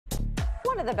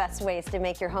One of the best ways to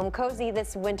make your home cozy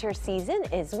this winter season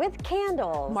is with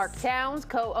candles. Mark Towns,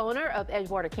 co-owner of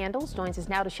Edgewater Candles, joins us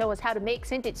now to show us how to make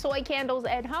scented soy candles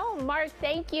at home. Mark,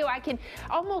 thank you. I can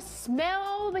almost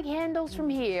smell the candles from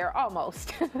here,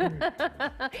 almost.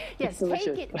 Yes,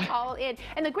 take it all in.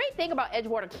 And the great thing about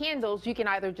Edgewater Candles, you can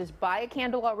either just buy a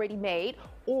candle already made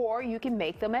or you can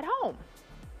make them at home.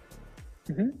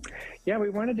 Yeah, we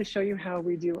wanted to show you how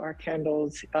we do our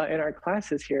candles in our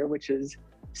classes here, which is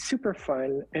super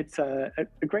fun. It's a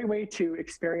great way to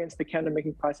experience the candle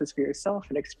making process for yourself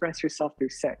and express yourself through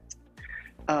scent.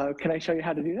 Can I show you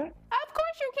how to do that? Of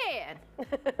course you can.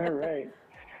 All right.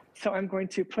 So I'm going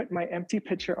to put my empty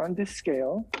pitcher on this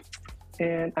scale,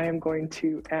 and I am going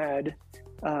to add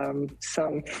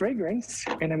some fragrance.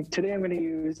 And today I'm going to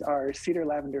use our cedar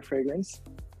lavender fragrance,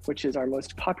 which is our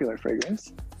most popular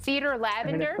fragrance. Cedar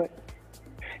lavender?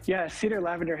 Yeah, cedar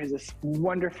lavender has this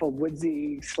wonderful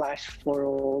woodsy /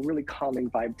 floral, really calming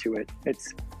vibe to it.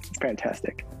 It's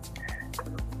fantastic.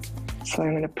 So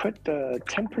I'm going to put the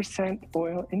 10%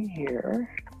 oil in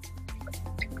here.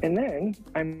 And then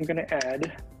I'm going to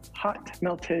add hot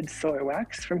melted soy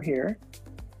wax from here.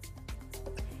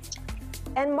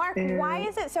 And Mark, why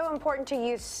is it so important to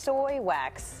use soy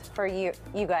wax for you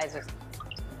guys?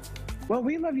 Well,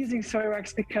 we love using soy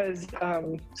wax because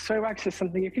soy wax is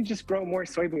something you can just grow more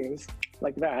soybeans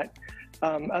like that.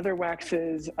 Other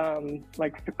waxes,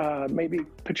 like maybe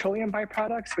petroleum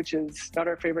byproducts, which is not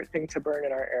our favorite thing to burn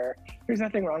in our air. There's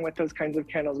nothing wrong with those kinds of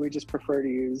candles. We just prefer to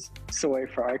use soy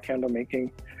for our candle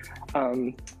making.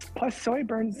 Plus, soy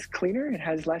burns cleaner. It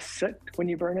has less soot when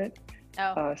you burn it.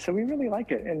 So we really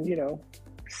like it. And, you know,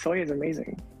 soy is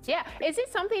amazing. Yeah, is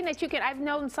it something that you can, I've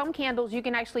known some candles, you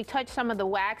can actually touch some of the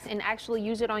wax and actually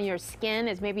use it on your skin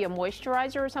as maybe a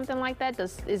moisturizer or something like that?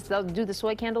 Do the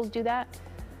soy candles do that?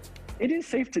 It is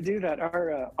safe to do that.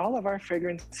 All of our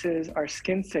fragrances are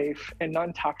skin safe and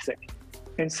non-toxic.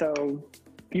 And so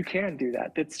you can do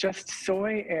that. It's just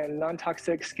soy and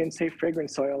non-toxic skin safe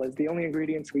fragrance oil is the only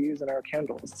ingredients we use in our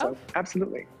candles. So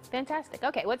absolutely. Fantastic.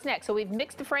 Okay, what's next? So we've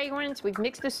mixed the fragrance, we've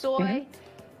mixed the soy.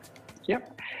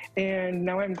 Yep. And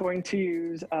now I'm going to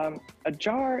use a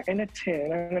jar and a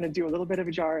tin. I'm going to do a little bit of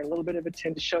a jar and a little bit of a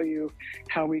tin to show you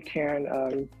how we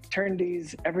can turn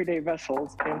these everyday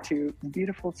vessels into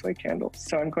beautiful soy candles.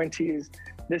 So I'm going to use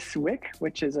this wick,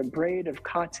 which is a braid of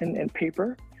cotton and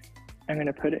paper. I'm going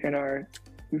to put it in our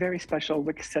very special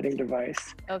wick setting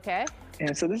device. Okay.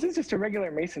 And so this is just a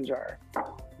regular mason jar.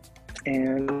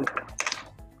 And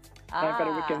I've got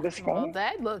a wick in this one. Well,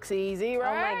 that looks easy,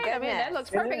 right? Oh my goodness. I mean, that looks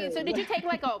perfect. So did you take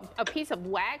like a piece of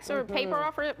wax or paper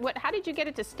off it? How did you get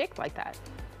it to stick like that?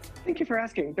 Thank you for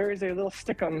asking. There is a little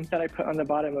stickum that I put on the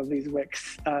bottom of these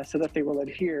wicks so that they will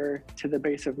adhere to the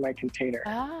base of my container.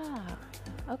 Ah,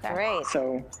 okay. Great.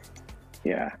 So,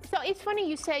 yeah. So it's funny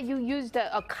you said you used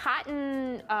a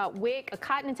cotton wick, a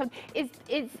cotton and something.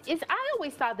 I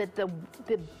always thought that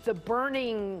the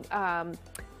burning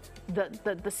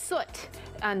the soot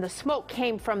and the smoke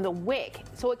came from the wick.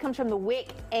 So it comes from the wick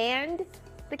and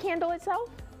the candle itself?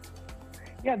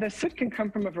 Yeah, the soot can come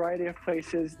from a variety of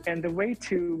places, and the way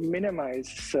to minimize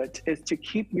soot is to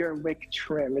keep your wick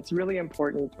trim. It's really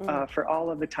important for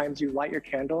all of the times you light your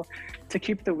candle to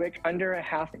keep the wick under a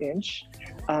 ½ inch,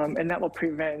 and that will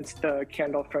prevent the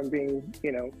candle from being,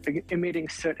 you know, emitting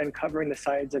soot and covering the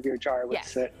sides of your jar with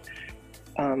soot.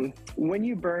 When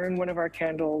you burn one of our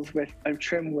candles with a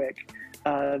trim wick,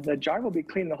 the jar will be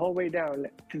clean the whole way down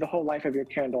to the whole life of your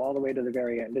candle, all the way to the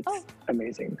very end. It's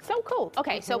amazing. So cool.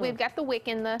 Okay, so we've got the wick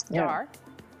in the jar.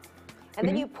 And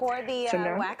then you pour the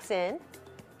wax in.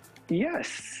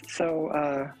 Yes. So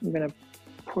I'm going to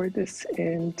pour this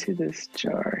into this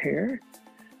jar here.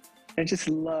 I just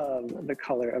love the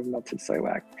color of melted soy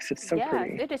wax. It's so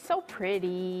pretty. Yeah, it is so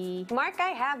pretty. Mark,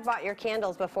 I have bought your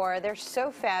candles before. They're so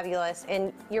fabulous.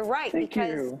 And you're right,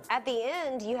 because at the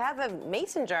end, you have a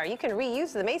mason jar. You can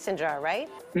reuse the mason jar, right?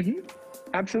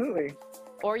 Absolutely.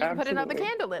 Or you can put another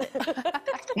candle in it.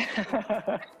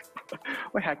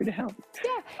 We're happy to help.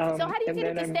 Yeah. So how do you get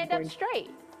it to stand up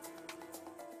straight?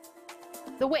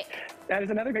 The wick. That is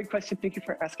another great question. Thank you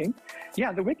for asking.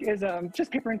 Yeah, the wick is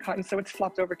just paper and cotton, so it's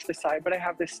flopped over to the side, but I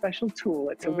have this special tool.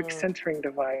 It's a wick centering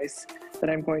device that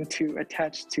I'm going to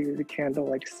attach to the candle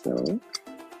like so.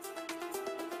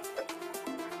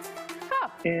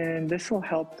 And this will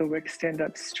help the wick stand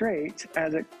up straight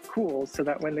as it cools, so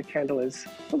that when the candle is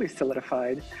fully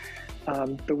solidified,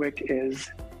 the wick is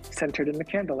centered in the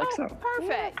candle like so.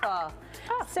 Perfect.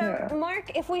 So,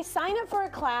 Mark, if we sign up for a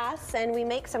class and we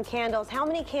make some candles, how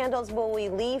many candles will we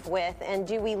leave with? And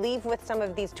do we leave with some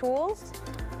of these tools?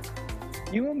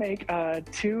 You will make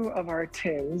 2 of our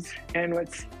tins. And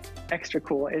what's extra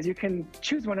cool is you can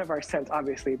choose one of our scents,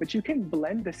 obviously, but you can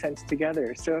blend the scents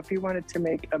together. So if you wanted to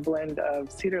make a blend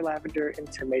of cedar lavender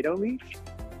and tomato leaf,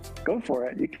 go for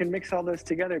it. You can mix all those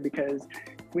together because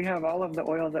we have all of the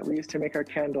oil that we use to make our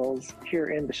candles here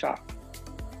in the shop.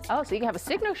 Oh, so you can have a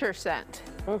signature scent.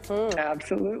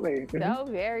 Absolutely. So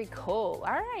very cool.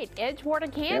 All right,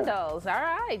 Edgewater Candles. All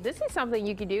right, this is something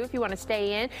you can do if you want to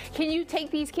stay in. Can you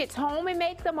take these kits home and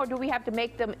make them, or do we have to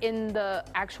make them in the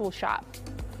actual shop?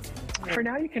 For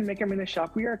now, you can make them in the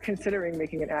shop. We are considering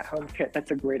making an at-home kit.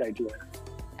 That's a great idea.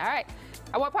 All right.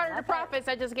 What part of the profits?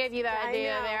 I just gave you the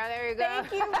idea there. There you go.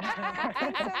 Thank you.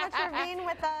 Thanks so much for being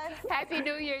with us. Happy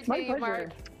New Year to My you, pleasure.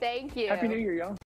 Mark. Thank you. Happy New Year, y'all.